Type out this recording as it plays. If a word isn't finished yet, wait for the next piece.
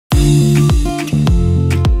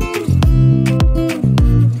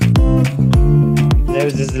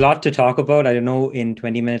there's a lot to talk about. I don't know in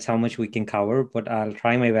 20 minutes how much we can cover, but I'll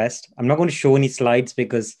try my best. I'm not going to show any slides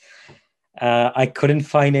because I couldn't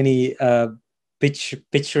find any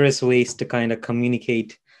picturesque ways to kind of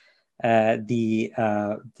communicate the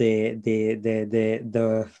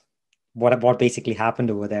what basically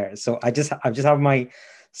happened over there. So I just have my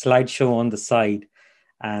slideshow on the side,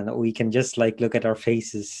 and we can just like look at our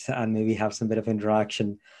faces and maybe have some bit of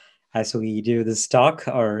interaction as we do this talk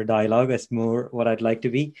or dialogue. Is more what I'd like to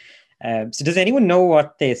be. So does anyone know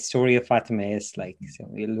what the story of Fatima is like? So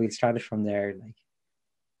we'll start it from there. Like,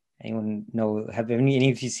 anyone know? Have any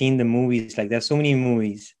of you seen the movies? Like, there's so many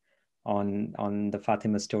movies on the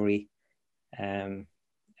Fatima story. Um,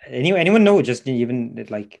 anyone know? Just even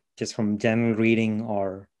like just from general reading,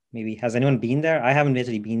 or maybe has anyone been there? I haven't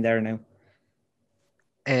actually been there now.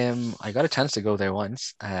 I got a chance to go there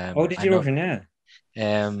once. Oh, did you, Roshan? Yeah.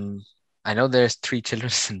 Um, I know there's three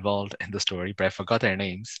children involved in the story, but I forgot their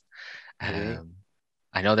names. Okay. Um,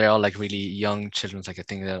 I know they're all like really young children. Like I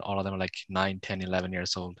think that all of them are like 9, 10, 11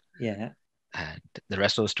 years old. Yeah. And the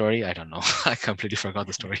rest of the story, I don't know. I completely forgot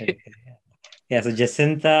the story. Yeah. So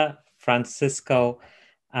Jacinta, Francisco,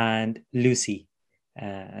 and Lucy.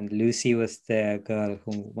 And Lucy was the girl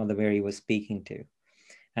whom Mother Mary was speaking to,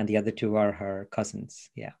 and the other two are her cousins.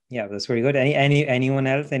 Yeah. Yeah. That's very good. Anyone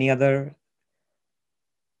else?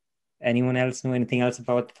 Anyone else know anything else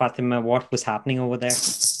about Fatima? What was happening over there?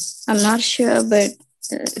 I'm not sure, but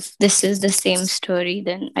if this is the same story,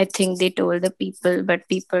 then I think they told the people, but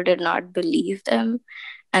people did not believe them.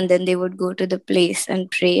 And then they would go to the place and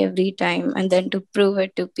pray every time. And then to prove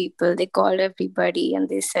it to people, they called everybody and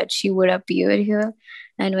they said she would appear here.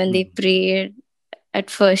 And when they prayed, at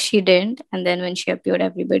first she didn't. And then when she appeared,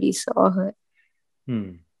 everybody saw her.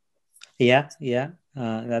 Yeah, yeah.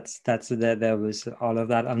 That's there was all of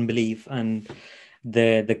that unbelief and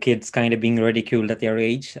the kids kind of being ridiculed at their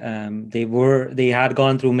age. They had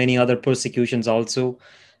gone through many other persecutions also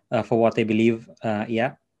for what they believe.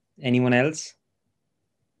 Yeah. Anyone else?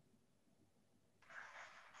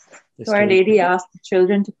 So Our Lady asked the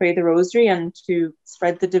children to pray the rosary and to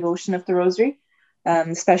spread the devotion of the rosary,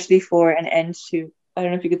 especially for an end to, I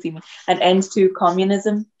don't know if you could see me, an end to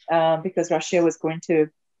communism, because Russia was going to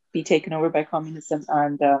be taken over by communism.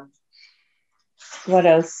 And what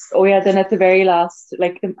else? Oh yeah, then at the very last,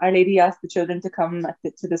 Our Lady asked the children to come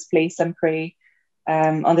to this place and pray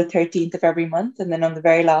on the 13th of every month. And then on the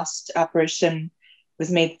very last apparition was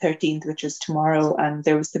May 13th, which is tomorrow, and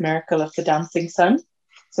there was the miracle of the dancing sun.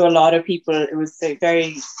 So a lot of people, it was a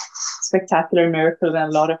very spectacular miracle, and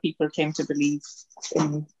a lot of people came to believe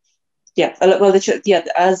in. Yeah, well,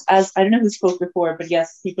 as I don't know who spoke before, but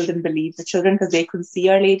yes, people didn't believe the children because they couldn't see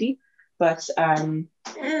Our Lady, but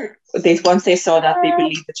once they saw that, they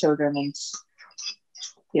believed the children, and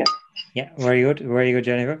yeah. Yeah, very good,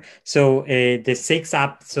 Jennifer. So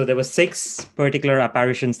so there were 6 particular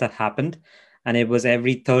apparitions that happened, and it was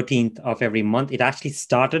every 13th of every month. It actually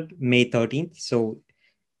started May 13th, so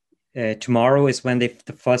tomorrow is when the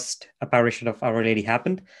first apparition of Our Lady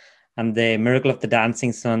happened, and the miracle of the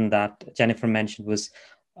dancing sun that Jennifer mentioned was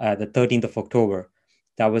the 13th of October.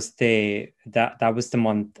 That was the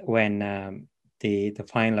month when the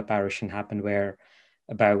final apparition happened, where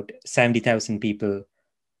about 70,000 people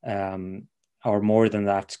or more than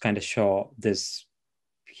that kind of saw this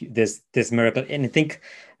miracle. And I think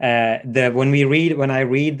when I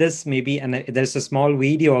read this, maybe, and there's a small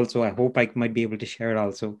video also, I hope I might be able to share it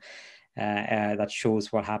also, that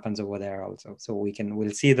shows what happens over there also, so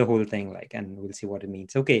we'll see the whole thing, like, and we'll see what it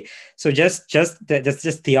means. Okay, so just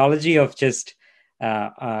theology of just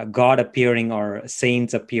God appearing or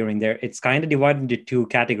saints appearing there. It's kind of divided into 2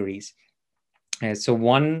 categories. So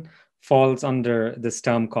one falls under this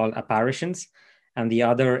term called apparitions, and the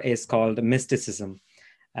other is called mysticism.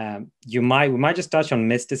 We might just touch on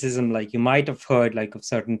mysticism. Like, you might have heard like of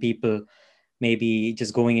certain people maybe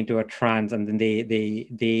just going into a trance, and then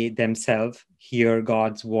they themselves hear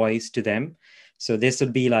God's voice to them. So this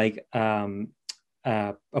would be like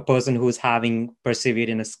a person who's having persevered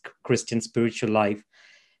in a Christian spiritual life,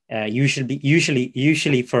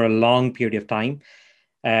 usually for a long period of time,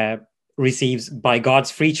 receives by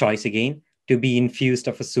God's free choice again to be infused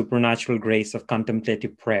of a supernatural grace of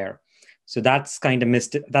contemplative prayer. So that's kind of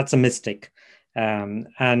that's a mystic.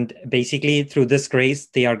 And basically through this grace,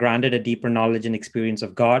 they are granted a deeper knowledge and experience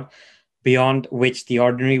of God beyond which the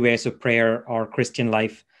ordinary ways of prayer or Christian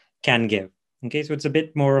life can give. Okay, so it's a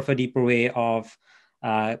bit more of a deeper way of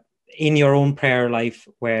in your own prayer life,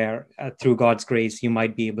 where through God's grace, you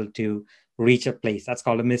might be able to reach a place. That's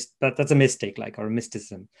called that's a mystic, like, or a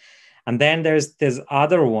mysticism. And then there's this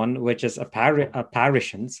other one, which is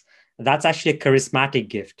apparitions. That's actually a charismatic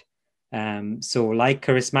gift. So like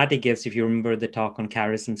charismatic gifts, if you remember the talk on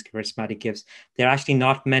charisms, charismatic gifts, they're actually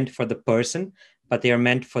not meant for the person, but they are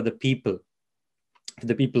meant for the people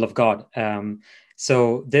of God.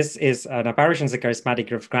 So this is an apparition, is a charismatic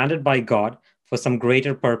gift granted by God for some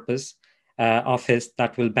greater purpose of his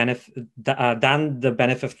that will benefit than the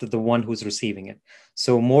benefit of the one who's receiving it.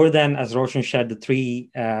 So more than, as Roshan said, the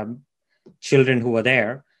three children who were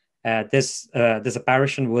there, this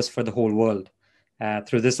apparition was for the whole world.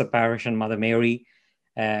 Through this apparition, Mother Mary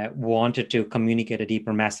wanted to communicate a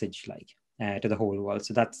deeper message, to the whole world.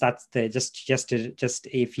 So that's the just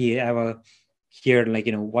if you ever hear,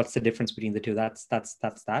 what's the difference between the two, that's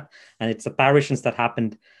that. And it's apparitions that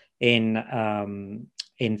happened in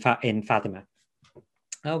Fatima.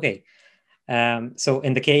 Okay. So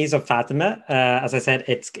in the case of Fatima, as I said,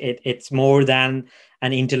 it's more than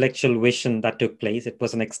an intellectual vision that took place. It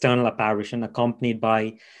was an external apparition accompanied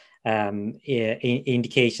by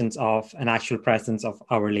indications of an actual presence of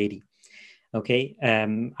Our Lady. Okay,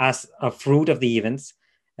 as a fruit of the events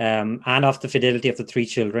and of the fidelity of the three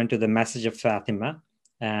children to the message of Fatima,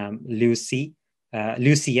 Lucia,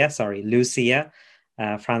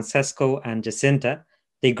 Francesco, and Jacinta,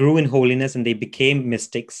 they grew in holiness and they became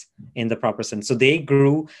mystics in the proper sense. So they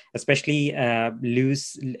grew, especially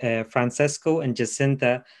Francesco and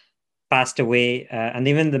Jacinta passed away, and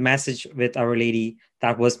even the message with Our Lady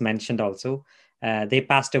that was mentioned also, they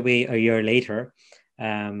passed away a year later,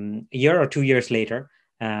 a year or 2 years later.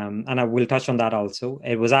 And I will touch on that also.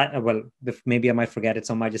 It was maybe I might forget it,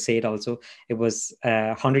 so I might just say it also. It was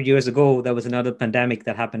 100 years ago, there was another pandemic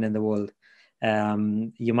that happened in the world.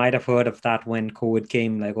 You might have heard of that when COVID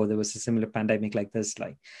came, there was a similar pandemic like this.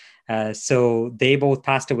 So they both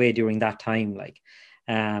passed away during that time,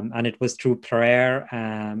 and it was through prayer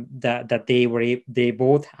that they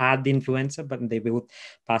both had the influenza, but they both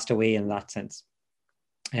passed away in that sense.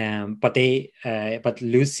 But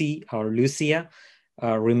Lucia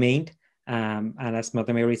remained, and as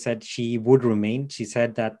Mother Mary said, she would remain. She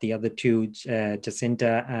said that the other two,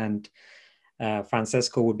 Jacinta and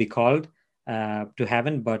Francesco, would be called to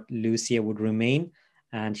heaven, but Lucia would remain.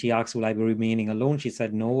 And she asked, will I be remaining alone? She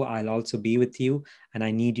said, no, I'll also be with you. And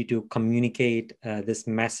I need you to communicate this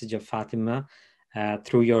message of Fatima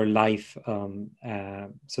through your life,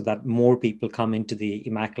 so that more people come into the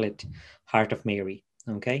Immaculate Heart of Mary.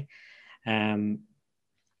 Okay.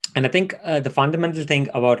 And I think the fundamental thing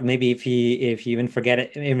about, maybe if you even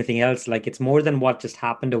forget everything else, it's more than what just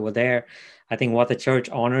happened over there. I think what the church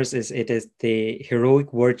honors is the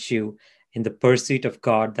heroic virtue in the pursuit of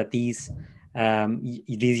God that these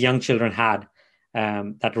young children had,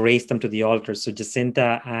 that raised them to the altar. So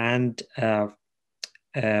Jacinta and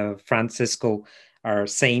Francisco are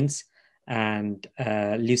saints, and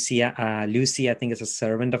Lucia, I think, is a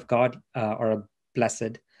servant of God, or a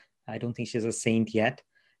blessed. I don't think she's a saint yet.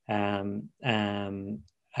 The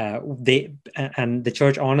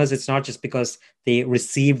church honors it's not just because they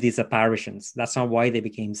received these apparitions. That's not why they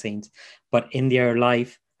became saints, but in their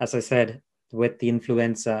life, as I said, with the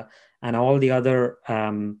influenza and all the other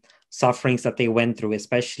sufferings that they went through,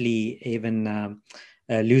 especially even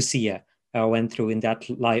Lucia went through in that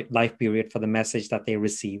life period for the message that they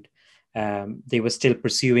received. They were still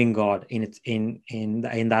pursuing God in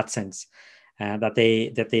that sense. That they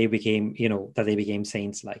became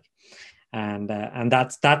saints, and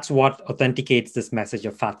that's what authenticates this message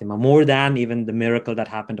of Fatima more than even the miracle that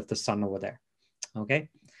happened of the sun over there. Okay,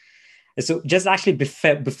 so just actually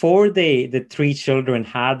before the three children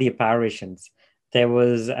had the apparitions, there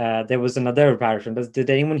was another apparition.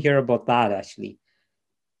 Did anyone hear about that actually?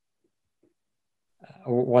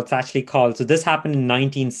 What's actually called, so this happened in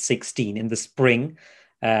 1916 in the spring,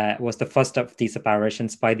 was the first of these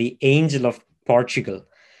apparitions by the angel of Portugal.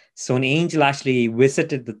 So an angel actually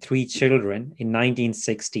visited the three children in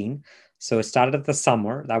 1916. So it started at the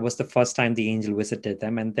summer. That was the first time the angel visited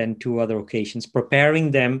them, and then two other occasions,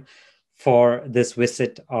 preparing them for this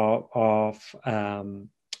visit of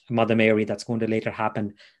Mother Mary that's going to later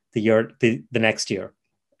happen the next year.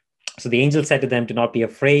 So the angel said to them, do not be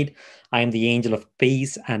afraid. I am the angel of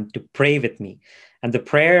peace, and to pray with me. And the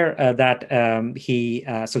prayer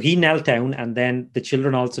so he knelt down, and then the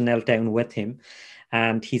children also knelt down with him.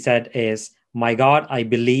 And he said is, my God, I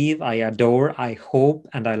believe, I adore, I hope,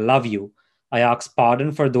 and I love you. I ask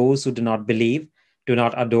pardon for those who do not believe, do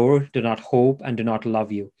not adore, do not hope, and do not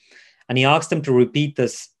love you. And he asked them to repeat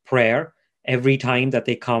this prayer every time that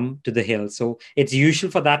they come to the hill. So it's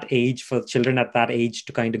usual for that age, for children at that age,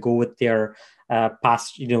 to kind of go with their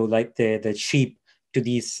past, like the sheep, to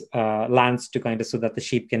these lands to kind of so that the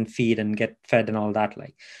sheep can feed and get fed and all that.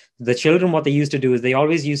 Like the children, what they used to do is they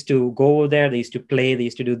always used to go over there. They used to play. They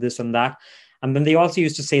used to do this and that. And then they also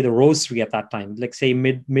used to say the rosary at that time, like say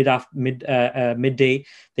midday,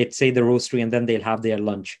 they'd say the rosary, and then they'll have their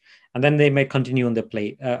lunch, and then they might continue on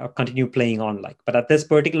the continue playing on. Like, but at this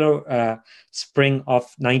particular spring of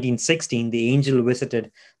 1916, the angel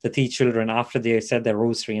visited the three children after they said their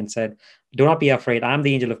rosary and said, "Do not be afraid. I'm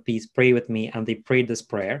the angel of peace. Pray with me." And they prayed this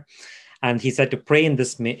prayer. And he said to pray in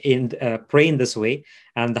this way,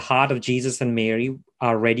 and the heart of Jesus and Mary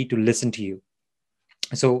are ready to listen to you.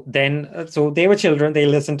 So then, so they were children. They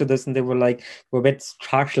listened to this, and they were a bit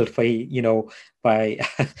startled by by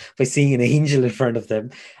seeing an angel in front of them.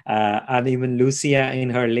 And even Lucia, in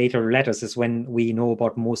her later letters, is when we know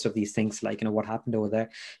about most of these things, like what happened over there.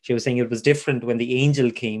 She was saying it was different when the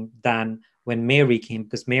angel came than when Mary came,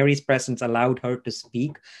 because Mary's presence allowed her to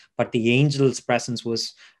speak, but the angel's presence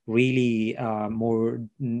was really more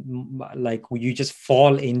like you just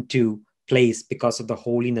fall into place because of the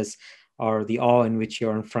holiness or the awe in which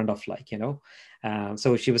you're in front of,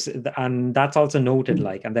 so she was, and that's also noted,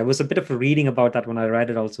 and there was a bit of a reading about that when I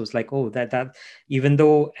read it also. It's like, oh, that even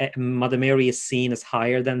though Mother Mary is seen as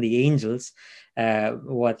higher than the angels,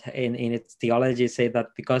 what in its theology say that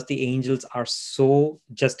because the angels are so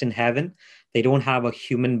just in heaven, they don't have a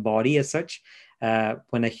human body as such.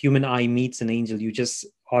 When a human eye meets an angel, you just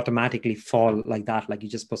automatically fall like that, like you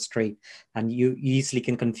just prostrate, and you easily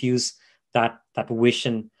can confuse that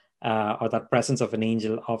vision or that presence of an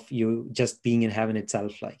angel of you just being in heaven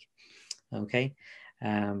itself. Okay.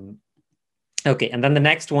 Okay, and then the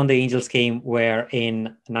next one, the angels came were in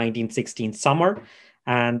 1916 summer,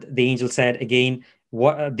 and the angel said again,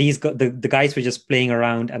 what the guys were just playing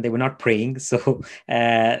around and they were not praying. So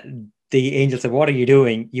the angel said, "What are you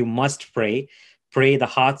doing? You must pray. Pray the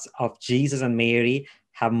hearts of Jesus and Mary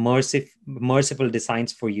have merciful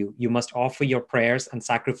designs for you. You must offer your prayers and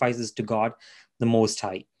sacrifices to God, the Most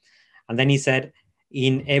High." And then he said,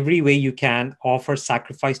 "In every way you can, offer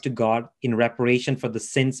sacrifice to God in reparation for the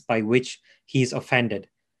sins by which he is offended,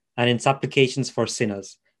 and in supplications for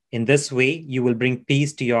sinners. In this way, you will bring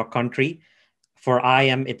peace to your country, for I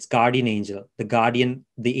am its guardian angel,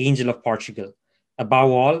 the angel of Portugal.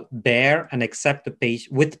 Above all, bear and accept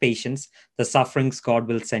with patience the sufferings God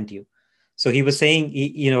will send you." So he was saying,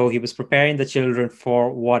 he was preparing the children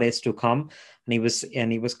for what is to come, and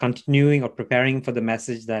he was continuing or preparing for the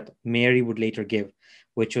message that Mary would later give,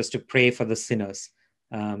 which was to pray for the sinners,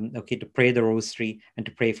 to pray the rosary and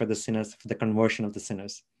to pray for the sinners, for the conversion of the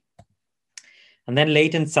sinners. And then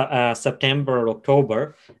late in September or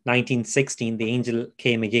October 1916, the angel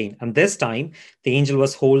came again. And this time, the angel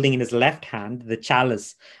was holding in his left hand the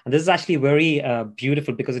chalice. And this is actually very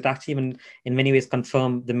beautiful, because it actually even in many ways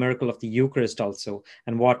confirmed the miracle of the Eucharist also.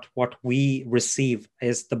 And what we receive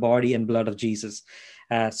is the body and blood of Jesus.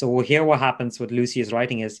 So here what happens, what Lucy is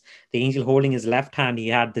writing is, the angel holding his left hand, he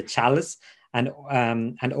had the chalice, and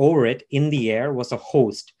over it in the air was a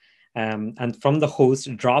host. And from the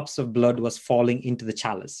host, drops of blood was falling into the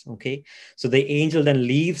chalice. Okay, so the angel then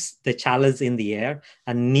leaves the chalice in the air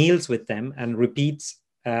and kneels with them and repeats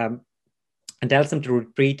and tells them to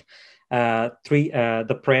repeat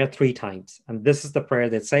the prayer 3 times. And this is the prayer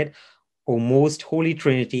that said, "O most holy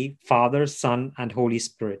Trinity, Father, Son, and Holy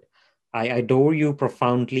Spirit, I adore you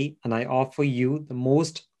profoundly, and I offer you the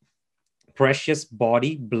most precious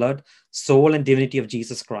body, blood, soul, and divinity of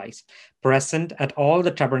Jesus Christ, present at all the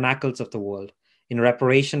tabernacles of the world, in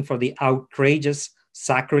reparation for the outrageous,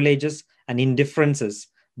 sacrilegious, and indifferences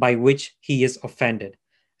by which he is offended,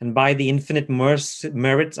 and by the infinite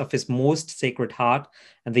merits of his most sacred heart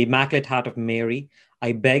and the Immaculate Heart of Mary,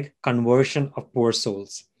 I beg conversion of poor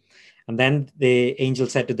souls." And then the angel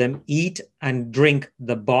said to them, "Eat and drink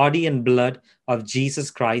the body and blood of Jesus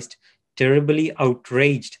Christ, terribly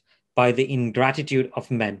outraged by the ingratitude of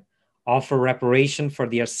men. Offer reparation for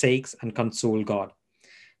their sakes and console God."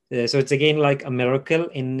 So it's again like a miracle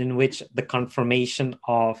in which the confirmation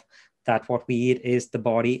of that what we eat is the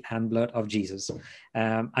body and blood of Jesus.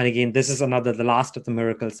 And again, this is the last of the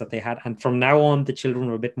miracles that they had. And from now on, the children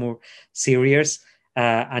were a bit more serious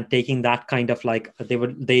and taking that kind of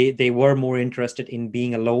they were more interested in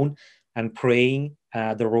being alone and praying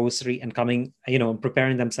the rosary and coming,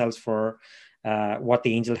 preparing themselves for what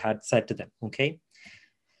the angel had said to them. Okay.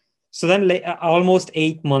 So then almost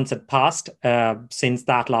 8 months had passed since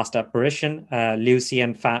that last apparition. Lucy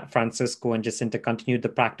and Francisco and Jacinta continued to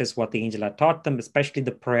practice what the angel had taught them, especially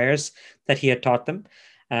the prayers that he had taught them.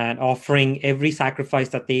 and offering every sacrifice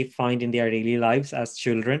that they find in their daily lives as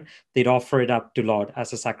children. They'd offer it up to Lord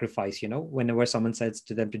as a sacrifice. Whenever someone says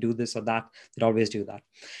to them to do this or that, they'd always do that.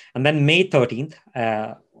 And then May 13th,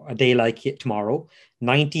 a day like tomorrow,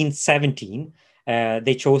 1917,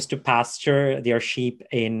 they chose to pasture their sheep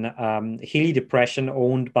in hilly depression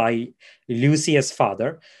owned by Lucia's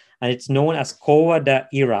father, and it's known as Cova da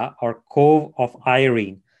Ira, or Cove of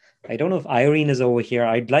Irene. I don't know if Irene is over here.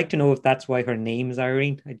 I'd like to know if that's why her name is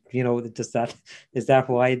Irene. Is that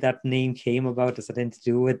why that name came about? Does it have to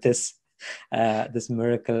do with this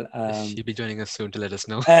miracle? She'll be joining us soon to let us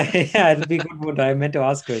know. Yeah, it'll be a good one. I meant to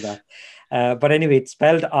ask her that. But anyway, it's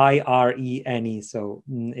spelled Irene. So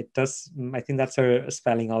it does. I think that's her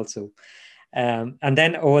spelling also. And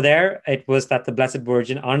then over there, it was that the Blessed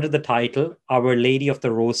Virgin, under the title Our Lady of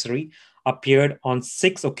the Rosary, appeared on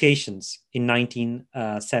 6 occasions in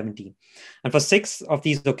 1917. And for 6 of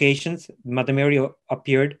these occasions, Mother Mary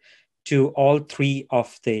appeared to all 3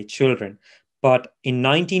 of the children. But in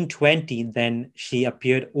 1920, then she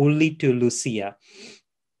appeared only to Lucia.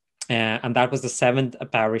 And that was the 7th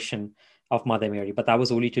apparition of Mother Mary, but that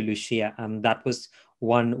was only to Lucia. And that was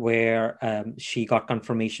one where she got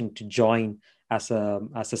confirmation to join as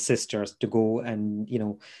a sister, to go and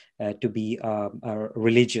to be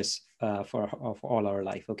religious for all our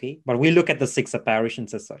life. Okay, but we look at the 6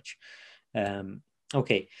 apparitions as such.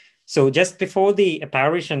 Okay, so just before the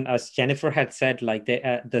apparition, as Jennifer had said, like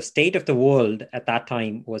the state of the world at that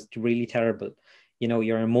time was really terrible.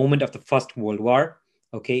 You're in a moment of the First World War.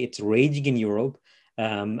 Okay, it's raging in Europe.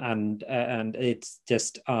 And it's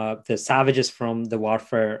just the savages from the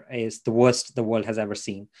warfare is the worst the world has ever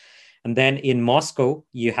seen. And then in Moscow,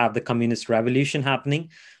 you have the communist revolution happening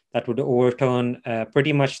that would overturn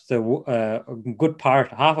pretty much the good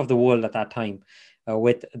part, half of the world at that time,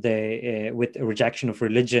 with rejection of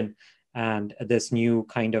religion and this new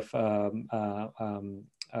kind of a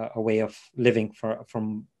way of living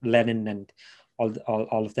from Lenin and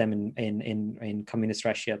all of them in communist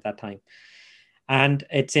Russia at that time. And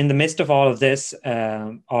it's in the midst of all of this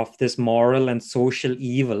moral and social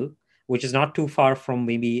evil, which is not too far from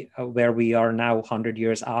maybe where we are now, 100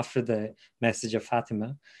 years after the message of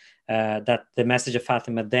Fatima, that the message of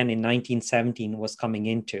Fatima then in 1917 was coming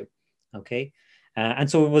into. Okay. And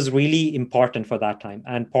so it was really important for that time.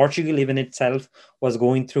 And Portugal even itself was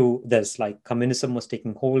going through this, like communism was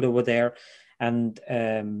taking hold over there. And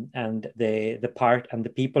the part and the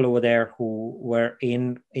people over there who were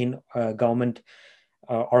in government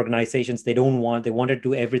organizations, they wanted to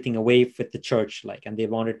do everything away with the church, and they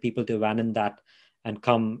wanted people to abandon that and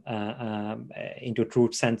come into a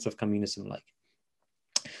true sense of communism.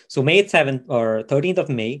 So May 7th or 13th of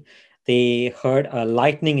May, they heard a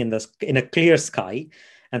lightning in a clear sky.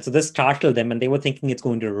 And so this startled them, and they were thinking it's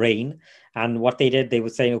going to rain. And what they did, they were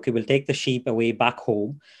saying, okay, we'll take the sheep away back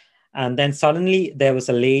home. And then suddenly there was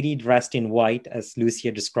a lady dressed in white, as Lucia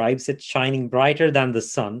describes it, shining brighter than the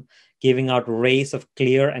sun, giving out rays of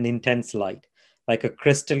clear and intense light, like a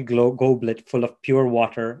crystal goblet full of pure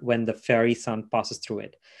water when the fairy sun passes through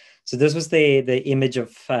it. So this was the image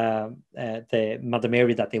of the Mother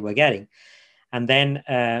Mary that they were getting. And then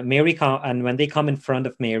and when they come in front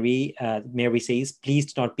of Mary, Mary says,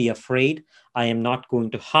 "Please do not be afraid. I am not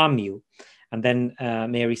going to harm you." And then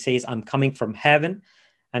Mary says, "I'm coming from heaven."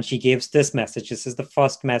 And she gives this message. This is the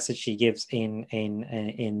first message she gives in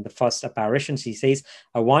the first apparition. She says,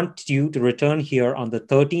 "I want you to return here on the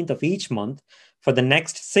 13th of each month for the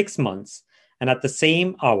next 6 months. And at the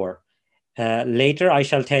same hour, later I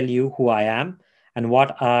shall tell you who I am and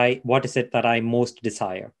what is it that I most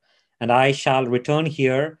desire. And I shall return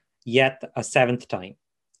here yet a 7th time."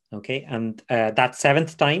 Okay. And that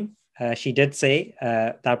 7th time, she did say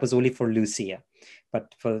that was only for Lucia,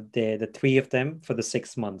 but for the 3 of them for the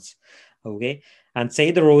 6 months. Okay. And say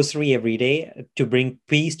the rosary every day to bring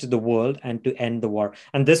peace to the world and to end the war.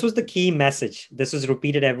 And this was the key message. This was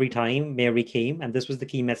repeated every time Mary came. And this was the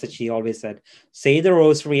key message she always said: say the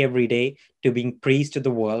rosary every day to bring peace to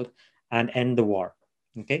the world and end the war.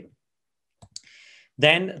 Okay.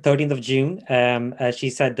 Then 13th of June, she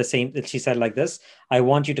said the same. She said like this: "I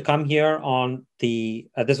want you to come here on the,"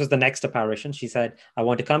 this was the next apparition. She said, "I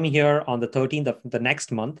want to come here on the 13th of the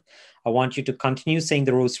next month. I want you to continue saying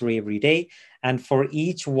the rosary every day. And for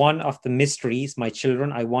each one of the mysteries, my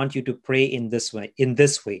children, I want you to pray in this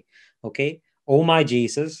way. Okay. Oh, my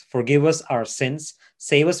Jesus, forgive us our sins.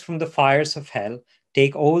 Save us from the fires of hell.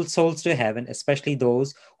 Take all souls to heaven, especially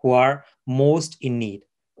those who are most in need."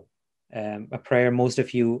 A prayer most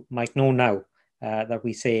of you might know now, that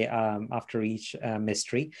we say after each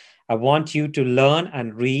mystery. I want you to learn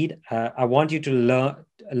and read. I want you to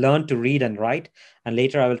learn to read and write. And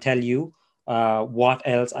later I will tell you what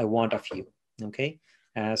else I want of you. Okay.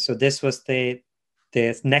 So this was the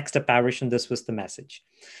next apparition. This was the message.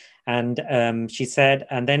 And she said,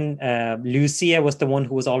 and then Lucia was the one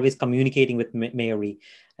who was always communicating with Mary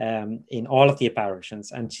in all of the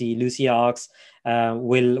apparitions. And Lucia asks,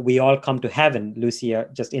 will we all come to heaven? Lucia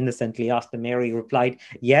just innocently asked, and Mary replied,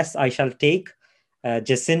 yes, I shall take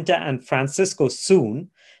Jacinta and Francisco soon,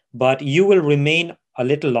 but you will remain a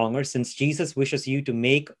little longer, since Jesus wishes you to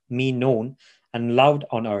make me known and loved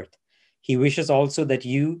on earth. He wishes also that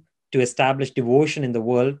you to establish devotion in the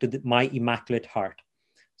world to my Immaculate Heart.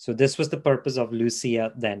 So this was the purpose of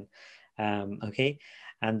Lucia then. Okay.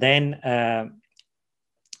 And then,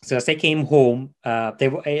 so as they came home, they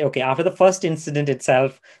were okay. After the first incident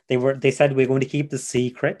itself, they said, we're going to keep the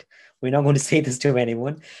secret. We're not going to say this to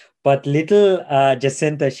anyone. But little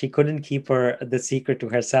Jacinta, she couldn't keep the secret to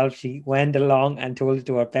herself. She went along and told it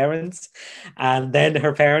to her parents, and then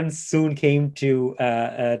her parents soon came to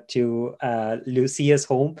Lucia's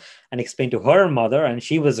home and explained to her mother, and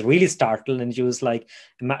she was really startled, and she was like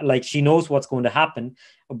she knows what's going to happen.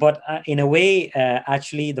 But in a way,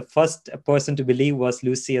 actually, the first person to believe was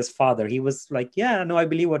Lucia's father. He was like, yeah, no, I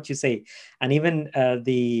believe what you say. And even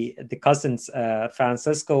the cousins,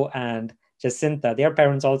 Francisco and Jacinta, their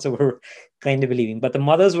parents also were kind of believing, but the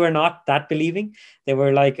mothers were not that believing. They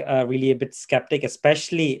were like really a bit skeptic,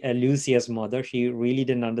 especially Lucia's mother. She really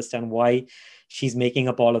didn't understand why she's making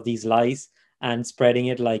up all of these lies and spreading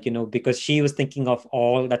it, like, because she was thinking of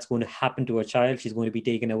all that's going to happen to her child. She's going to be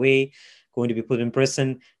taken away, going to be put in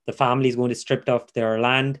prison. The family is going to stripped off their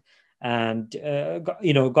land, and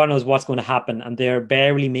God knows what's going to happen. And they're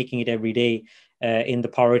barely making it every day in the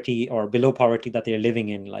poverty or below poverty that they're living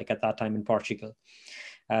in, like at that time in Portugal.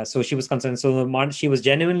 So she was concerned. So she was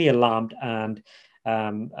genuinely alarmed, and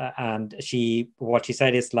what she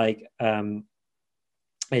said is like,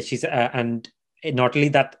 she's and not only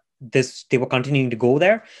that, they were continuing to go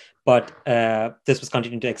there, but this was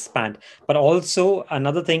continuing to expand. But also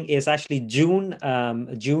another thing is actually June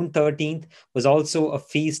 13th was also a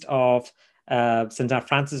feast of St.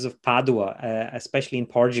 Francis of Padua, especially in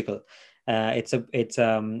Portugal. It's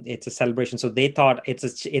a celebration. So they thought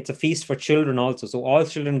it's a feast for children also. So all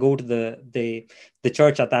children go to the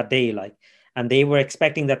church at that day, like, and they were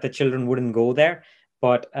expecting that the children wouldn't go there.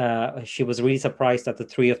 But she was really surprised that the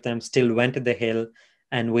three of them still went to the hill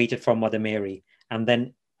and waited for Mother Mary. And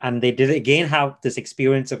they did again have this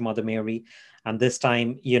experience of Mother Mary. And this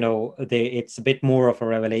time, it's a bit more of a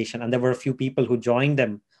revelation. And there were a few people who joined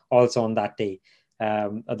them also on that day.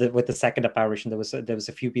 With the second apparition, there was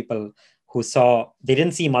a few people who they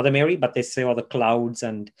didn't see Mother Mary, but they saw the clouds,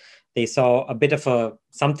 and they saw a bit of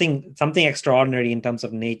something extraordinary in terms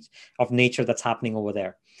of nature that's happening over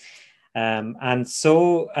there. And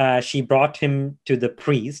so she brought him to the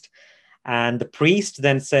priest, and the priest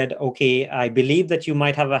then said, okay, I believe that you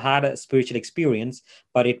might have had a spiritual experience,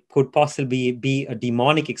 but it could possibly be a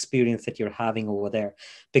demonic experience that you're having over there,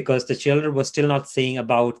 because the children were still not saying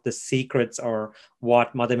about the secrets or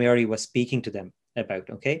what Mother Mary was speaking to them about.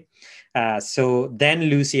 Okay. So then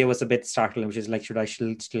Lucia was a bit startled, which is like, should I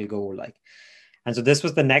still go? Like, and so this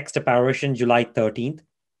was the next apparition, July 13th.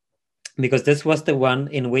 Because this was the one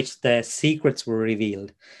in which the secrets were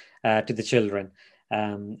revealed to the children.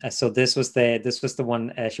 So this was the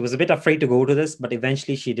one. She was a bit afraid to go to this, but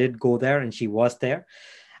eventually she did go there, and she was there.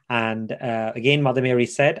 And again, Mother Mary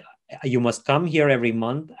said, you must come here every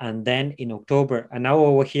month, and then in October. And now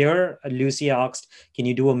over here, Lucia asked, can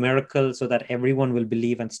you do a miracle so that everyone will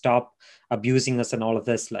believe and stop abusing us and all of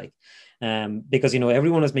this? Like, because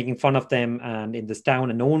everyone was making fun of them and in this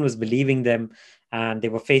town, and no one was believing them, and they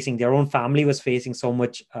were facing, their own family was facing so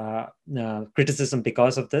much criticism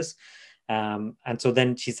because of this. And so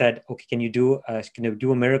then she said, okay, can you do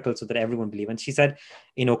a miracle so that everyone believe? And she said,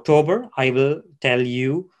 in October, I will tell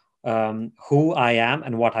you who I am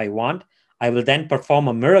and what I want. I will then perform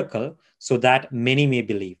a miracle so that many may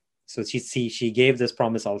believe. So she gave this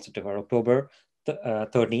promise also to her. October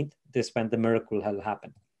 13th, this when the miracle will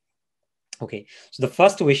happen. Okay, so the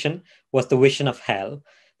first vision was the vision of hell.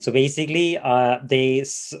 So basically, I'll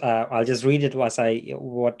just read it as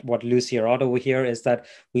what Lucia wrote over here is that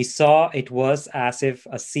we saw it was as if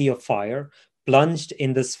a sea of fire. Plunged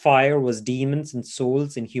in this fire was demons and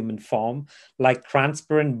souls in human form, like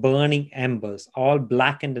transparent burning embers, all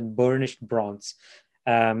blackened and burnished bronze,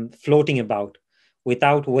 floating about,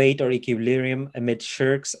 without weight or equilibrium, amid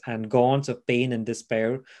shirks and gaunts of pain and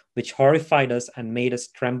despair, which horrified us and made us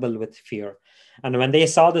tremble with fear. And when they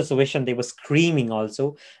saw this vision, they were screaming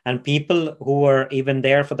also. And people who were even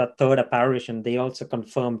there for that third apparition, they also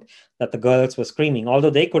confirmed that the girls were screaming, although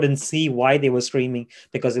they couldn't see why they were screaming,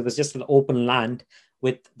 because it was just an open land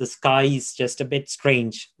with the skies just a bit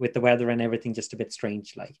strange, with the weather and everything just a bit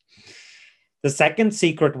strange. Like, the second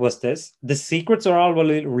secret was this. The secrets are all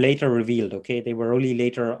later revealed, okay? They were only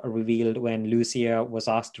later revealed when Lucia was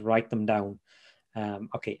asked to write them down.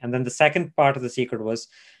 Okay, and then the second part of the secret was,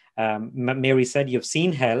 Mary said, "You've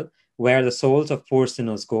seen hell, where the souls of poor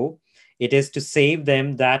sinners go. It is to save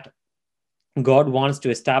them that God wants to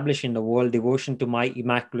establish in the world devotion to my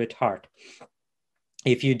Immaculate Heart.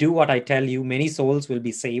 If you do what I tell you, many souls will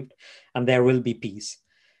be saved and there will be peace."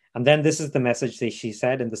 And then this is the message that she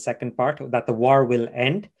said in the second part, that the war will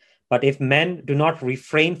end. But if men do not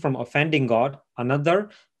refrain from offending God, another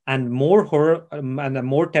and and a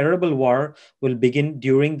more terrible war will begin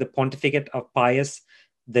during the pontificate of Pius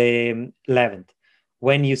the 11th.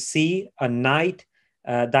 When you see a night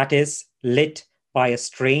that is lit by a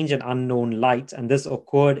strange and unknown light, and this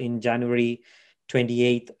occurred in January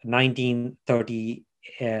 28th,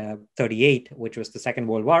 1938, which was the Second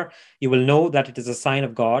World War, you will know that it is a sign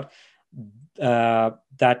of God,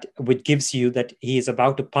 that which gives you that he is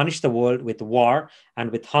about to punish the world with war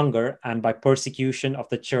and with hunger and by persecution of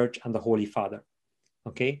the church and the Holy Father.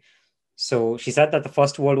 Okay, so she said that the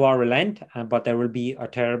First World War will end, but there will be a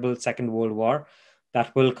terrible Second World War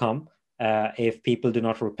that will come if people do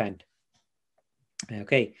not repent.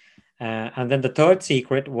 Okay, and then the third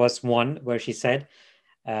secret was one where she said,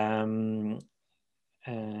 okay,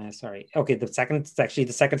 the second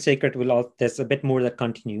secret there's a bit more that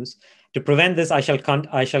continues. To prevent this, I shall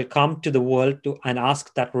come to the world and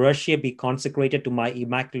ask that Russia be consecrated to my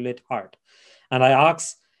Immaculate Heart, and I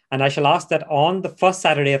shall ask that on the first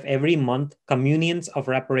Saturday of every month, communions of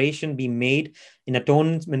reparation be made in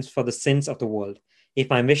atonements for the sins of the world. If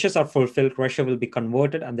my wishes are fulfilled, Russia will be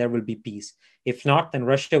converted and there will be peace. If not, then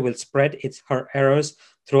Russia will spread her errors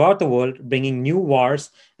throughout the world, bringing new wars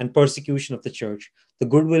and persecution of the church. The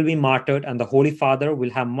good will be martyred and the Holy Father will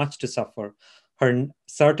have much to suffer.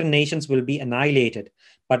 Certain nations will be annihilated,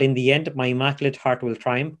 but in the end, my Immaculate Heart will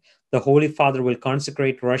triumph. The Holy Father will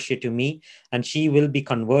consecrate Russia to me and she will be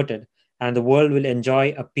converted and the world will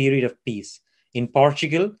enjoy a period of peace. In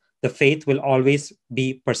Portugal, the faith will always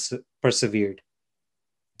be persevered.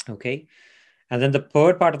 Okay, and then the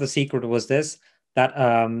third part of the secret was this, that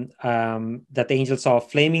that the angel saw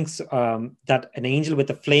that an angel with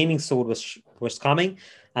a flaming sword was coming,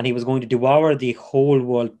 and he was going to devour the whole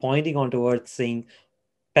world, pointing onto earth, saying,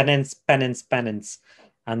 "Penance, penance, penance."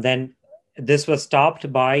 And then this was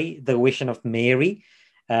stopped by the vision of Mary,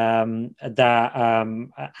 and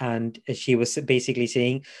she was basically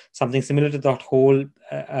saying something similar to that whole.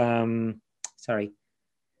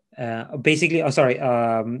 And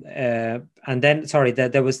then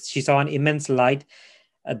she saw an immense light,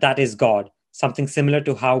 that is God, something similar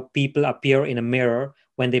to how people appear in a mirror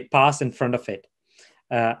when they pass in front of it.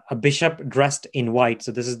 A bishop dressed in white,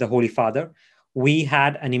 so this is the Holy Father. We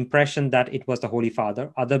had an impression that it was the Holy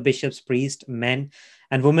Father. Other bishops, priests, men,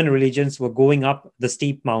 and women religions were going up the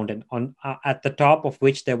steep mountain, at the top of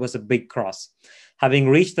which there was a big cross. Having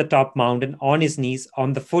reached the top mountain, on his knees,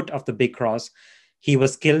 on the foot of the big cross, he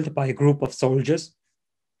was killed by a group of soldiers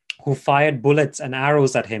who fired bullets and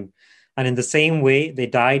arrows at him. And in the same way, they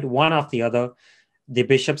died one after the other, the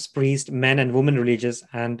bishops, priests, men and women religious,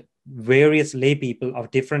 and various lay people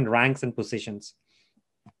of different ranks and positions.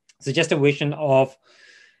 So just a vision of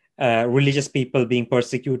religious people being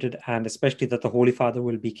persecuted, and especially that the Holy Father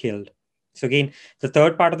will be killed. So again, the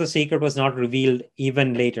third part of the secret was not revealed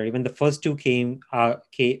even later. Even the first two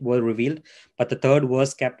were revealed, but the third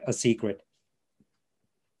was kept a secret.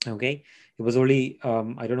 Okay, it was only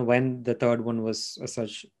I don't know when the third one was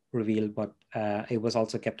such revealed, but it was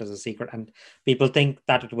also kept as a secret. And people think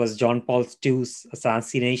that it was John Paul II's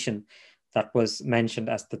assassination that was mentioned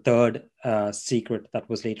as the third secret that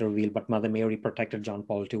was later revealed, but Mother Mary protected John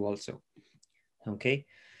Paul II also. Okay.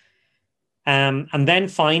 And then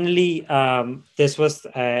finally, this was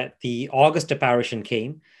the August apparition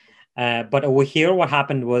came. But over here, what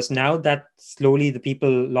happened was, now that slowly a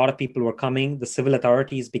lot of people were coming, the civil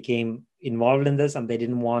authorities became involved in this and they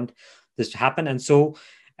didn't want this to happen. And so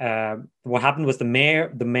what happened was the mayor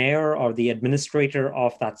or the administrator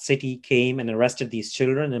of that city came and arrested these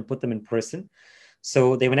children and put them in prison.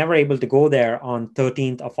 So they were never able to go there on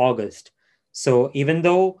 13th of August. So even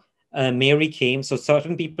though Mary came, so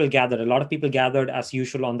certain people gathered, a lot of people gathered as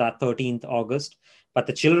usual on that 13th August, but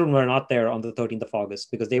the children were not there on the 13th of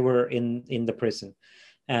August because they were in the prison.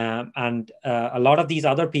 And a lot of these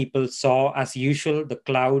other people saw, as usual, the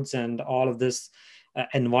clouds and all of this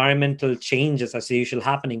environmental changes as usual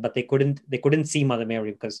happening, but they couldn't see Mother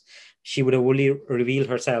Mary because she would have only revealed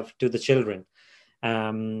herself to the children.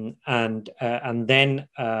 And then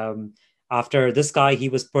after this guy, he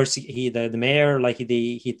was the mayor, like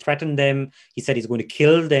he threatened them. He said he's going to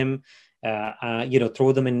kill them,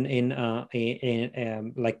 throw them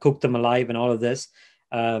in like cook them alive and all of this.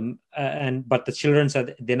 But the children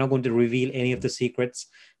said they're not going to reveal any of the secrets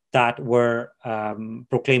that were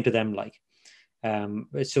proclaimed to them.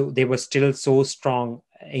 So they were still so strong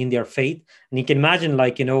in their faith, and you can imagine,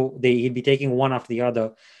 he'd be taking one after the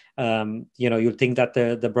other. You'll think that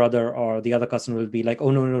the brother or the other cousin will be like, oh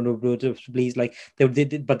no, please, like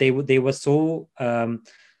but they were so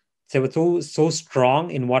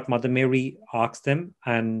strong in what Mother Mary asked them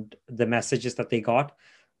and the messages that they got,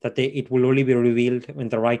 that it will only be revealed in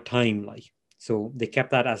the right time. So they kept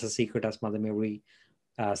that as a secret, as Mother Mary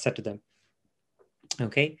said to them.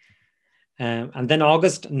 Okay. And then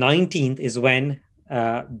August 19th is when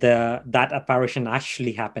that apparition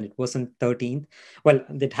actually happened. It wasn't 13th. Well,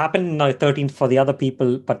 it happened on 13th for the other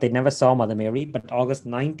people, but they never saw Mother Mary. But August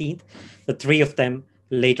 19th, the three of them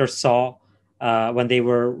later saw, when they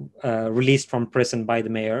were released from prison by the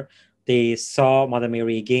mayor, they saw Mother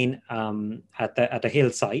Mary again at a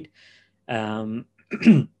hillside. And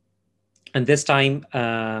this time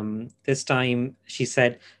she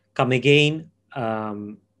said, come again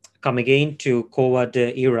to Cova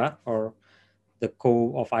de Ira, or the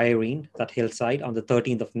Cove of Irene, that hillside, on the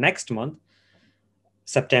 13th of next month,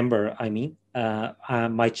 September,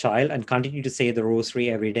 my child, and continue to say the rosary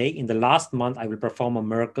every day. In the last month, I will perform a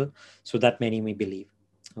miracle so that many may believe.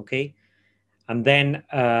 Okay. And then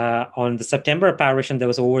on the September apparition, there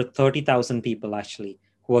was over 30,000 people actually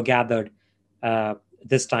who were gathered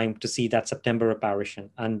this time to see that September apparition.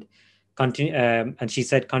 And she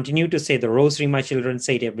said, continue to say the rosary, my children,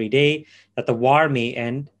 say it every day, that the war may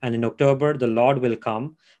end. And in October, the Lord will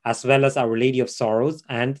come, as well as Our Lady of Sorrows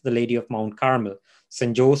and the Lady of Mount Carmel.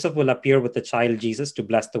 St. Joseph will appear with the child Jesus to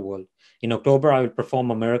bless the world. In October, I will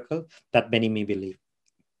perform a miracle that many may believe.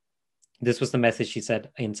 This was the message she said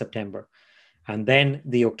in September. And then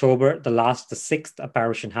the 6th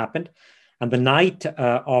apparition happened. And the night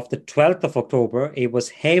of the 12th of October, it was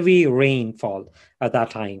heavy rainfall at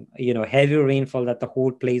that time, heavy rainfall that the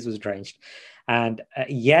whole place was drenched. And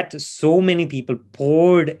yet so many people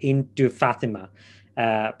poured into Fatima.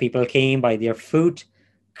 People came by their foot,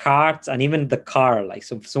 carts, and even the car.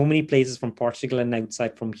 So many places from Portugal and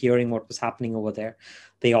outside, from hearing what was happening over there,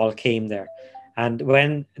 they all came there. And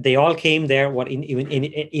when they all came there,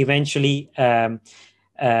 eventually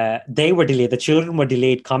they were delayed. The children were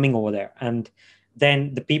delayed coming over there. And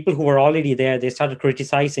then the people who were already there, they started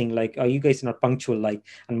criticizing, like, are you guys not punctual? And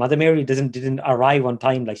Mother Mary didn't arrive on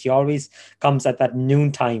time. She always comes at that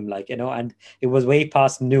noon time, and it was way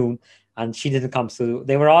past noon and she didn't come. So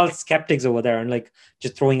they were all skeptics over there and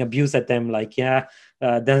just throwing abuse at them.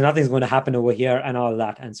 There's nothing's going to happen over here and all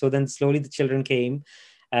that. And so then slowly the children came,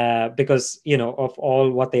 because of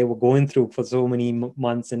all what they were going through for so many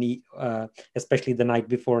months, and especially the night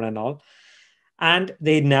before and all. And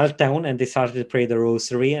they knelt down and they started to pray the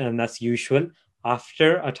rosary. And as usual,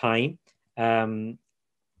 after a time,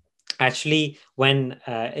 actually, when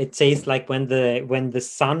it says when the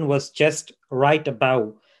sun was just right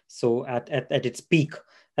above, so at its peak,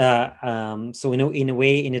 so in a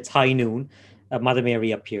way, in its high noon, Mother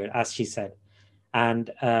Mary appeared, as she said.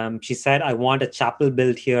 And she said, I want a chapel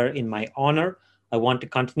built here in my honor. I want to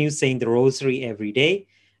continue saying the rosary every day.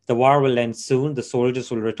 The war will end soon. The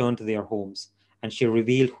soldiers will return to their homes. And she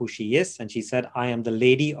revealed who she is. And she said, I am the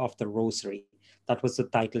Lady of the Rosary. That was the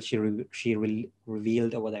title she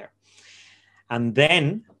revealed over there. And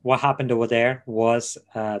then what happened over there was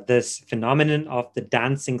this phenomenon of the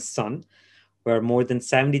dancing sun, where more than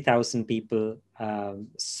 70,000 people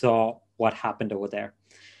saw what happened over there.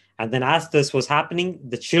 And then as this was happening,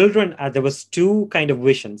 the children, there was two kind of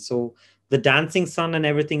visions. So the dancing sun and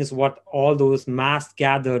everything is what all those mass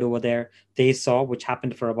gathered over there, they saw, which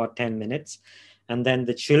happened for about 10 minutes. And then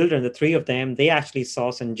the children, the three of them, they actually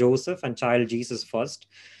saw St. Joseph and child Jesus first,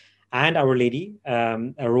 and Our Lady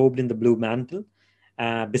robed in the blue mantle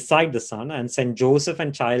beside the sun. And St. Joseph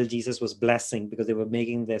and child Jesus was blessing, because they were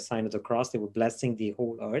making their sign of the cross. They were blessing the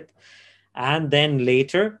whole earth. And then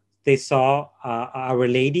later, they saw Our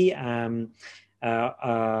Lady, Our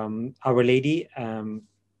Lady,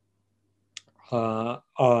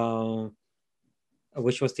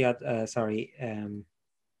 which was the other,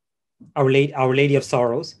 Our Lady of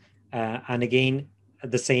Sorrows, and again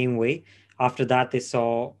the same way, After that,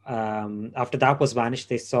 after that was vanished,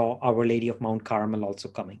 they saw Our Lady of Mount Carmel also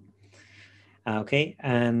coming. Okay,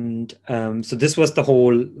 and so this was the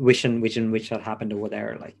whole vision which had happened over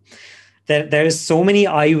there. Like there is so many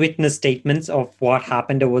eyewitness statements of what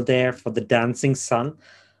happened over there for the dancing sun.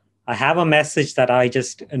 I have a message that I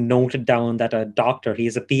just noted down that a doctor, he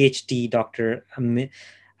is a PhD, Dr.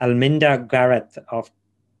 Alminda Gareth of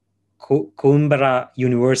Coimbra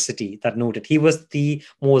University, that noted. He was the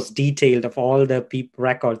most detailed of all the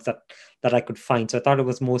records that I could find. So I thought it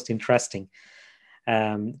was most interesting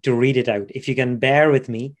to read it out. If you can bear with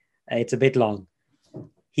me, it's a bit long.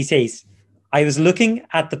 He says, I was looking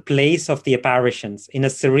at the place of the apparitions in a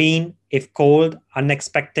serene, if cold,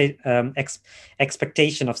 unexpected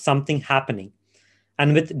expectation of something happening,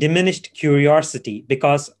 and with diminished curiosity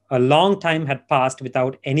because a long time had passed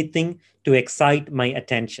without anything to excite my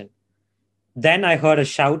attention. Then I heard a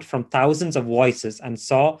shout from thousands of voices and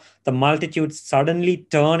saw the multitude suddenly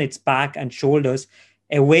turn its back and shoulders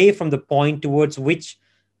away from the point towards which,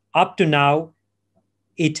 up to now,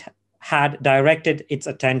 it had directed its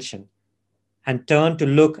attention, and turned to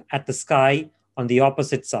look at the sky on the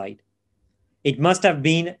opposite side. It must have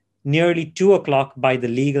been nearly 2 o'clock by the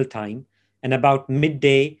legal time, and about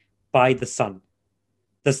midday by the sun.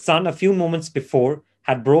 The sun, a few moments before,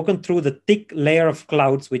 had broken through the thick layer of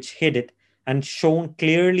clouds which hid it and shone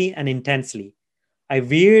clearly and intensely. I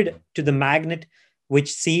veered to the magnet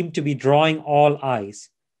which seemed to be drawing all eyes,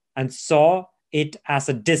 and saw it as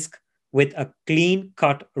a disk with a clean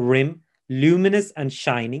cut rim, luminous and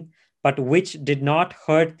shining, but which did not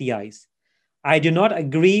hurt the eyes. I do not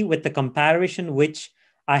agree with the comparison which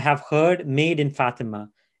I have heard made in Fatima.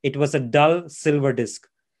 It was a dull silver disk.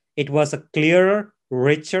 It was a clearer,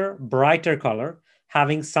 richer, brighter color,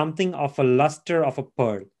 having something of a luster of a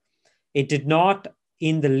pearl. It did not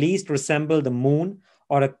in the least resemble the moon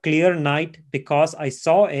or a clear night because I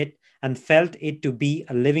saw it and felt it to be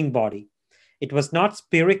a living body. It was not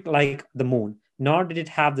spirit like the moon, nor did it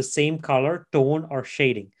have the same color, tone, or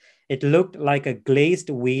shading. It looked like a glazed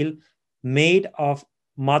wheel made of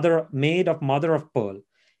mother of pearl.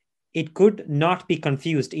 It could not be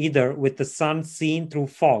confused either with the sun seen through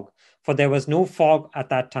fog, for there was no fog at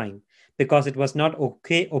that time, because it was not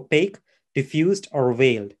opaque, diffused, or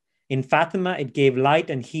veiled. In Fatima, it gave light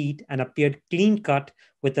and heat and appeared clean cut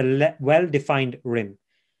with a well defined rim.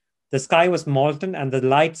 The sky was molten and the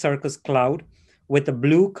light circus cloud, with the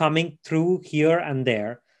blue coming through here and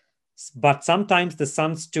there, but sometimes the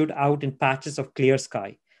sun stood out in patches of clear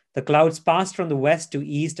sky. The clouds passed from the west to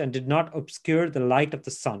east and did not obscure the light of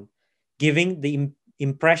the sun, giving the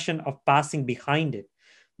impression of passing behind it,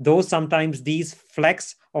 though sometimes these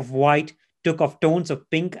flecks of white took of tones of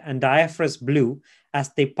pink and diaphanous blue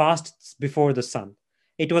as they passed before the sun.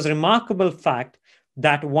 It was a remarkable fact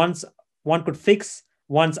that once one could fix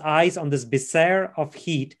one's eyes on this bizarre of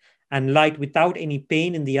heat and light without any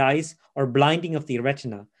pain in the eyes or blinding of the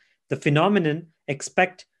retina. The phenomenon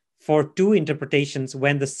expect for two interpretations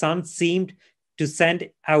when the sun seemed to send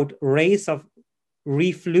out rays of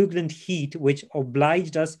refulgent heat which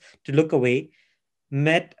obliged us to look away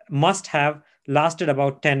must have lasted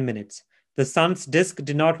about 10 minutes. The sun's disk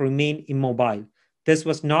did not remain immobile. This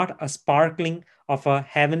was not a sparkling of a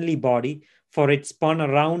heavenly body, for it spun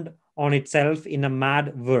around on itself in a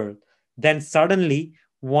mad whirl. Then suddenly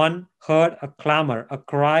one heard a clamor, a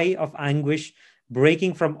cry of anguish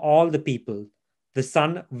breaking from all the people. The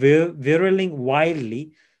sun, whirling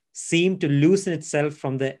wildly, seemed to loosen itself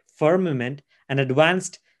from the firmament and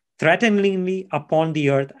advanced threateningly upon the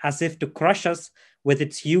earth as if to crush us with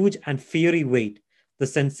its huge and fiery weight. The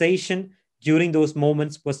sensation during those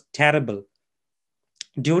moments was terrible.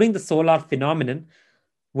 During the solar phenomenon,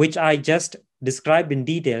 which I just described in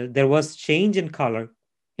detail, there was change in color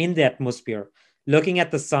in the atmosphere. Looking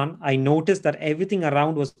at the sun, I noticed that everything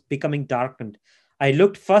around was becoming darkened. I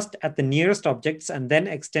looked first at the nearest objects and then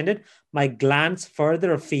extended my glance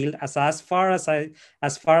further afield as far as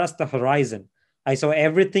the horizon. I saw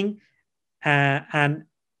everything an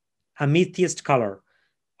amethyst color.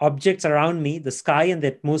 Objects around me, the sky and the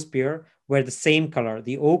atmosphere, were the same color.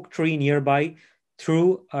 The oak tree nearby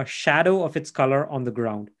threw a shadow of its color on the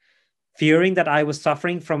ground. Fearing that I was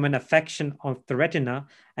suffering from an affection of the retina,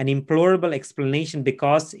 an implorable explanation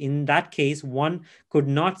because in that case one could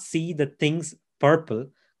not see the things purple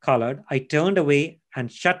colored, I turned away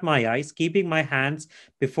and shut my eyes, keeping my hands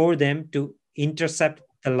before them to intercept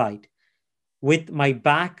the light. With my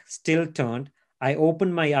back still turned, I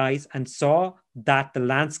opened my eyes and saw that the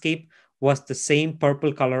landscape was the same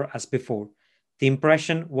purple color as before. The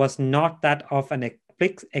impression was not that of an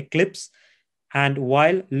eclipse, And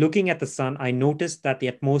while looking at the sun, I noticed that the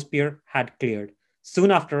atmosphere had cleared.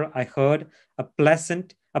 Soon after, I heard a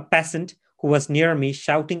peasant who was near me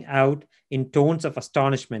shouting out in tones of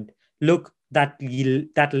astonishment, "Look, that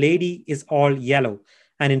lady is all yellow."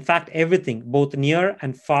 And in fact, everything, both near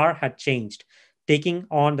and far, had changed, taking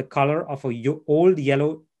on the color of old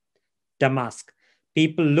yellow damask.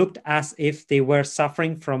 People looked as if they were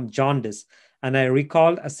suffering from jaundice, and I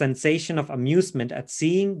recalled a sensation of amusement at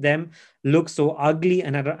seeing them look so ugly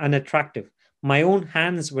and unattractive. My own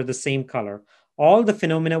hands were the same color. All the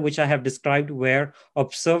phenomena which I have described were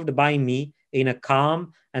observed by me in a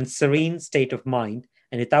calm and serene state of mind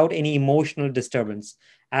and without any emotional disturbance,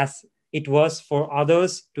 as it was for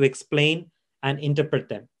others to explain and interpret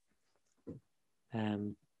them.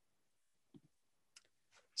 Um,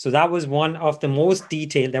 So that was one of the most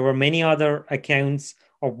detailed. There were many other accounts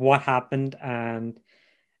of what happened and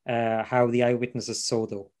how the eyewitnesses saw,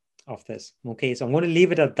 though, of this. Okay, so I'm going to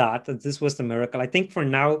leave it at that. This was the miracle. I think for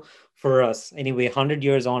now, for us, anyway, 100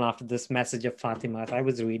 years on after this message of Fatima, I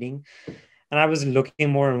was reading and I was looking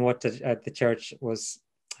more on what the church was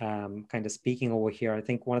kind of speaking over here. I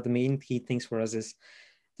think one of the main key things for us is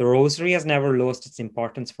the rosary has never lost its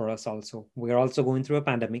importance for us also. We're also going through a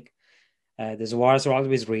pandemic. There's wars are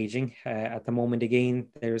always raging. At the moment, again,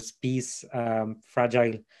 there's peace,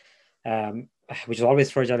 fragile, which is always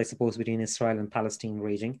fragile, I suppose, between Israel and Palestine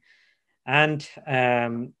raging. And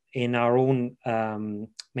in our own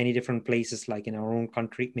many different places, like in our own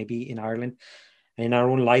country, maybe in Ireland, and in our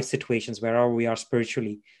own life situations, wherever we are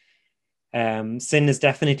spiritually, sin is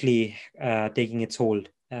definitely taking its hold,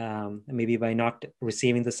 maybe by not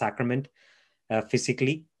receiving the sacrament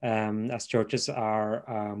physically, as churches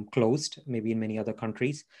are closed, maybe in many other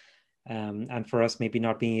countries, and for us, maybe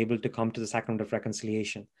not being able to come to the sacrament of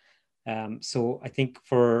reconciliation. So I think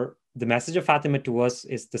for the message of Fatima to us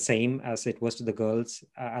is the same as it was to the girls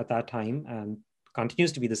at that time, and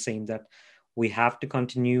continues to be the same, that we have to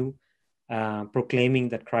continue proclaiming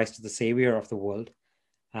that Christ is the Savior of the world,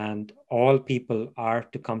 and all people are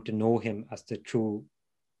to come to know him as the true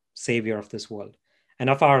Savior of this world and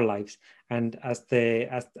of our lives. And as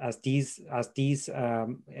these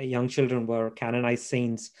young children were canonized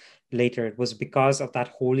saints later, it was because of that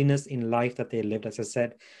holiness in life that they lived. As I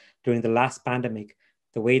said, during the last pandemic,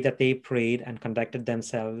 the way that they prayed and conducted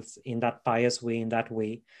themselves in that pious way, in that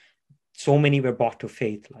way, so many were brought to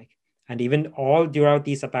faith. And even all throughout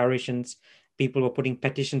these apparitions, people were putting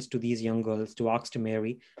petitions to these young girls to ask to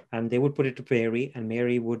Mary, and they would put it to Mary, and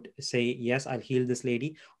Mary would say, yes, I'll heal this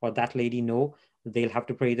lady, or that lady, no, they'll have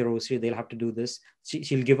to pray the rosary, they'll have to do this.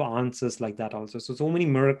 She'll give answers like that also. So many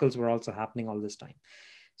miracles were also happening all this time.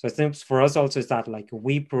 So I think for us also is that, like,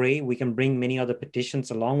 we pray, we can bring many other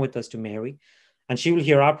petitions along with us to Mary, and she will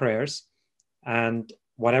hear our prayers, and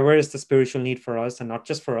whatever is the spiritual need for us, and not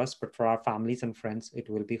just for us, but for our families and friends, it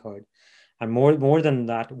will be heard. And more than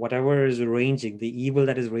that, whatever is raging, the evil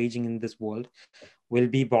that is raging in this world, will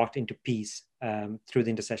be brought into peace through the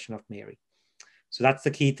intercession of Mary. So that's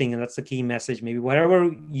the key thing, and that's the key message. Maybe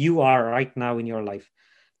wherever you are right now in your life,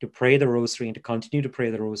 to pray the rosary and to continue to pray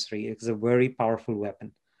the rosary is a very powerful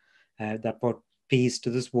weapon that brought peace to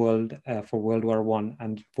this world for World War I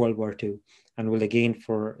and World War II, and will again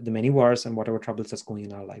for the many wars and whatever troubles that's going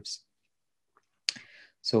in our lives.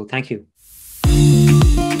 So thank you.